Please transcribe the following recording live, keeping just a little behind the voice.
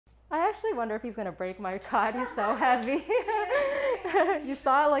I actually wonder if he's gonna break my cod. He's so heavy. You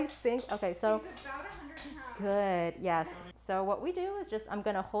saw it like sink. Okay, so He's about 100 pounds. good. Yes. So what we do is just I'm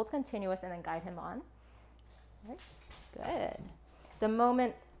gonna hold continuous and then guide him on. Right. Good. The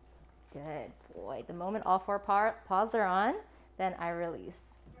moment, good boy. The moment all four paws are on, then I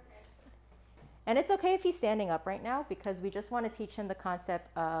release. Okay. And it's okay if he's standing up right now because we just want to teach him the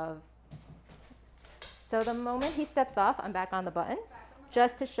concept of. So the moment he steps off, I'm back on the button.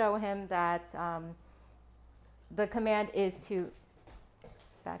 Just to show him that the command is to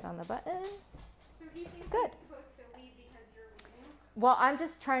back on the button. So he thinks Good. he's supposed to leave because you're leaving? Well, I'm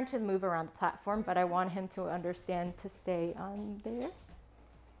just trying to move around the platform, but I want him to understand to stay on there.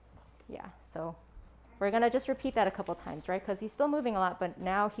 Yeah, so we're going to just repeat that a couple times, right? Because he's still moving a lot, but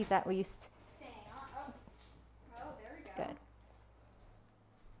now he's at least Staying on. Oh, there we go. good.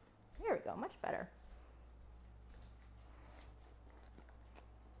 There we go, much better.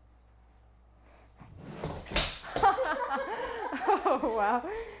 Oh, wow.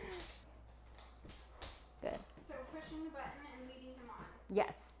 Good. So pushing the button and leading him on.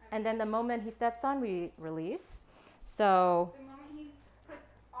 Yes. Okay. And then the moment he steps on, we release. So, The moment he puts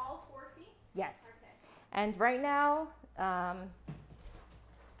all 4 feet? yes. Okay. And right now,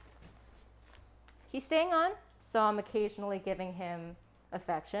 he's staying on. So I'm occasionally giving him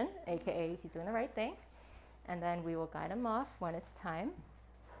affection, aka he's doing the right thing. And then we will guide him off when it's time.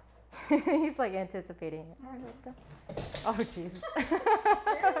 He's like anticipating it. All right, let's go. Oh, jeez.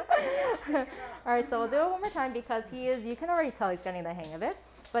 All right, so we'll do it one more time because he is, you can already tell he's getting the hang of it.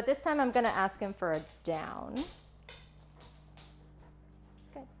 But this time I'm going to ask him for a down.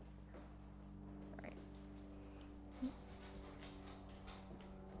 Good. All right.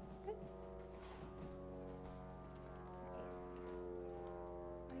 Good. Nice.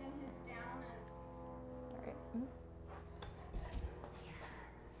 And then his down is. All right.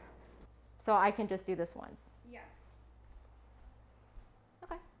 So I can just do this once. Yes.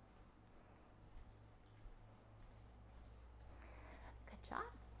 Okay. Good job.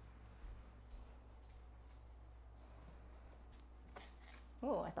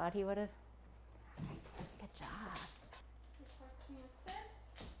 Oh, I thought he would have. Good job. Requesting a sit.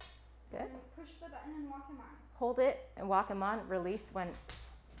 Good. And push the button and walk him on. Hold it and walk him on. Release when.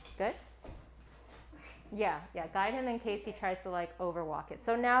 Good. Yeah, yeah. Guide him in case he tries to like overwalk it.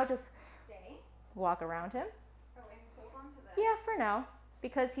 So now just Stay. walk around him. Oh, and hold on to this. Yeah, for now.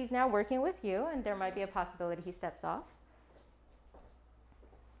 Because he's now working with you and there might be a possibility he steps off.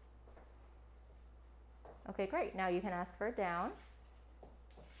 Okay, great. Now you can ask for a down.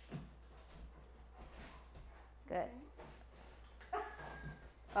 Good.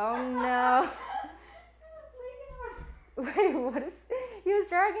 Oh no. Wait, what is, he was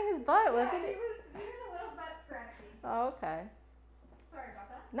dragging his butt, wasn't Yeah, he? he was doing a little butt scratchy. Oh, okay. Sorry about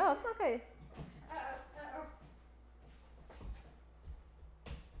that. No, it's okay. Uh-oh.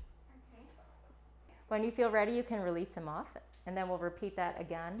 Okay. When you feel ready, you can release him off and then we'll repeat that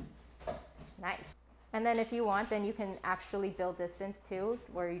again. Nice. And then if you want, then you can actually build distance too,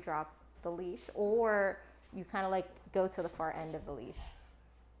 where you drop the leash or you kind of like go to the far end of the leash.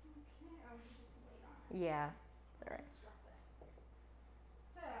 Okay. Oh, you just laid on it. Yeah, it's all right.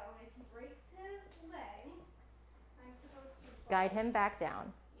 So, if he breaks his leg, I'm supposed to Guide him back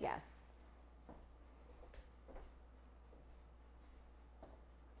down. Yes.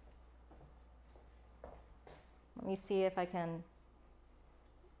 Let me see if I can.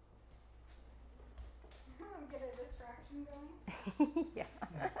 get a distraction going. Yeah.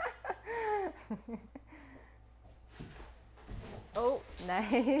 Oh,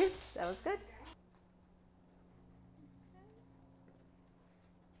 nice. That was good.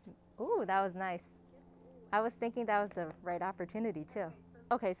 Ooh, that was nice. I was thinking that was the right opportunity too.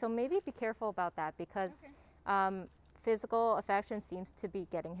 Okay, so maybe be careful about that because physical affection seems to be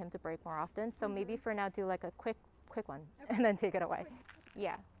getting him to break more often. So maybe for now do like a quick one and then take it away.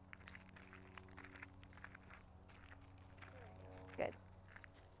 Yeah. Good.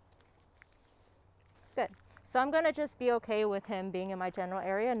 Good. So I'm gonna just be okay with him being in my general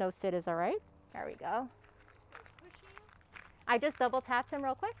area. No sit is all right. There we go. I just double tapped him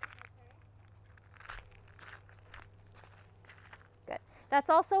real quick. Good. That's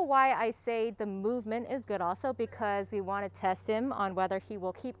also why I say the movement is good also because we want to test him on whether he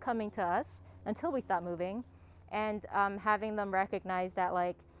will keep coming to us until we stop moving and having them recognize that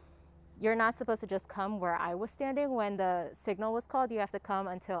like you're not supposed to just come where I was standing when the signal was called. You have to come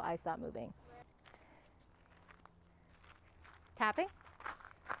until I stop moving. Tapping.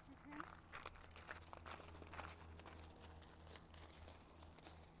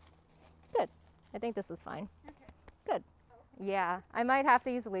 Good. I think this is fine. Okay. Good. Yeah, I might have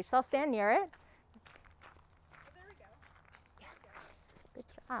to use the leash. So I'll stand near it. Oh, there we go. Yes. Good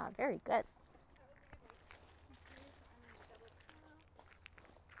job. Very good. That was a good one. Okay, so I'm going to double tap.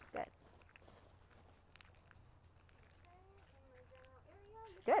 Good. Okay, in my general area.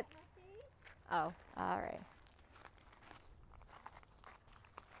 You Good. my face. Oh, all right.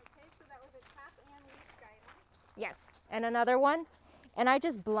 Okay, so that was a tap and leash guidance. Yes. And another one. And I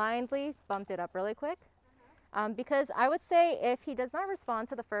just blindly bumped it up really quick. Because I would say if he does not respond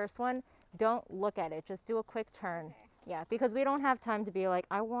to the first one, don't look at it. Just do a quick turn. Okay. Yeah, because we don't have time to be like,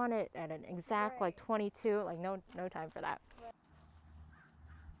 I want it at an exact like Right. 22. Like no time for that.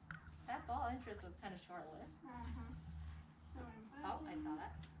 That ball interest was kind of short-lived. So I'm Oh, I buzzing. saw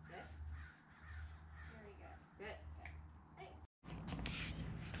that. Good. Very good. Good. Thanks.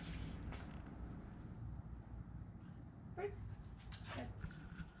 Good.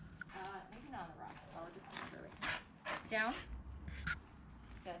 Maybe not on the rock. Oh, just moving. Down.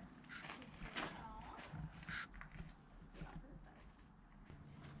 Good.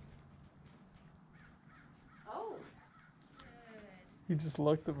 Oh, Good. He just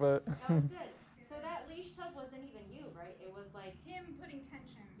looked a bit. that was good. So that leash tug wasn't even you, right? It was like Him putting